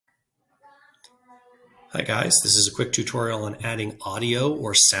Hi guys, this is a quick tutorial on adding audio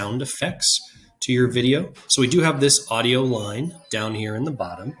or sound effects to your video. So we do have this audio line down here in the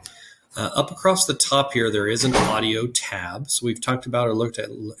bottom. Up across the top here, there is an audio tab. So we've talked about or looked at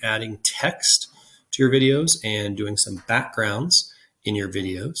adding text to your videos and doing some backgrounds in your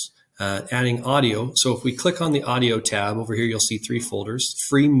videos. Adding audio. So if we click on the audio tab over here, you'll see three folders: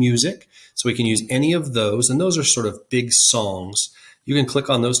 free music. So we can use any of those, and those are sort of big songs. You can click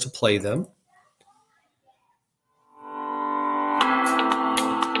on those to play them.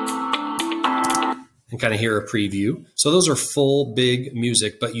 And kind of hear a preview. So those are full big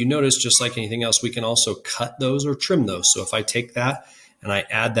music, but you notice just like anything else, we can also cut those or trim those. So if I take that and I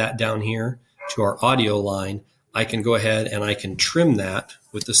add that down here to our audio line, I can go ahead and I can trim that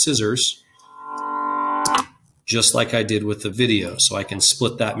with the scissors, just like I did with the video. So I can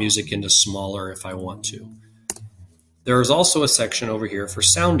split that music into smaller if I want to. There is also a section over here for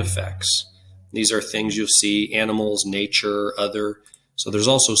sound effects. These are things you'll see: animals, nature, other. So there's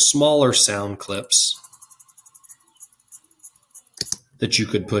also smaller sound clips that you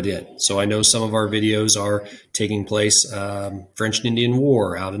could put in. So I know some of our videos are taking place French and Indian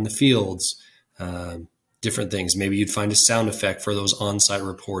War, out in the fields, different things. Maybe you'd find a sound effect for those on-site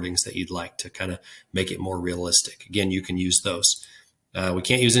reportings that you'd like to kind of make it more realistic. Again, you can use those. We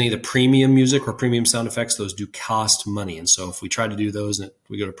can't use any of the premium music or premium sound effects. Those do cost money. And so if we try to do those and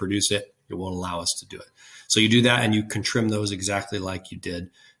we go to produce it, it won't allow us to do it. So you do that and you can trim those exactly like you did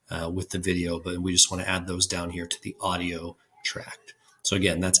with the video, but we just want to add those down here to the audio track. So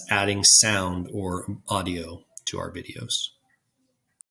again, that's adding sound or audio to our videos.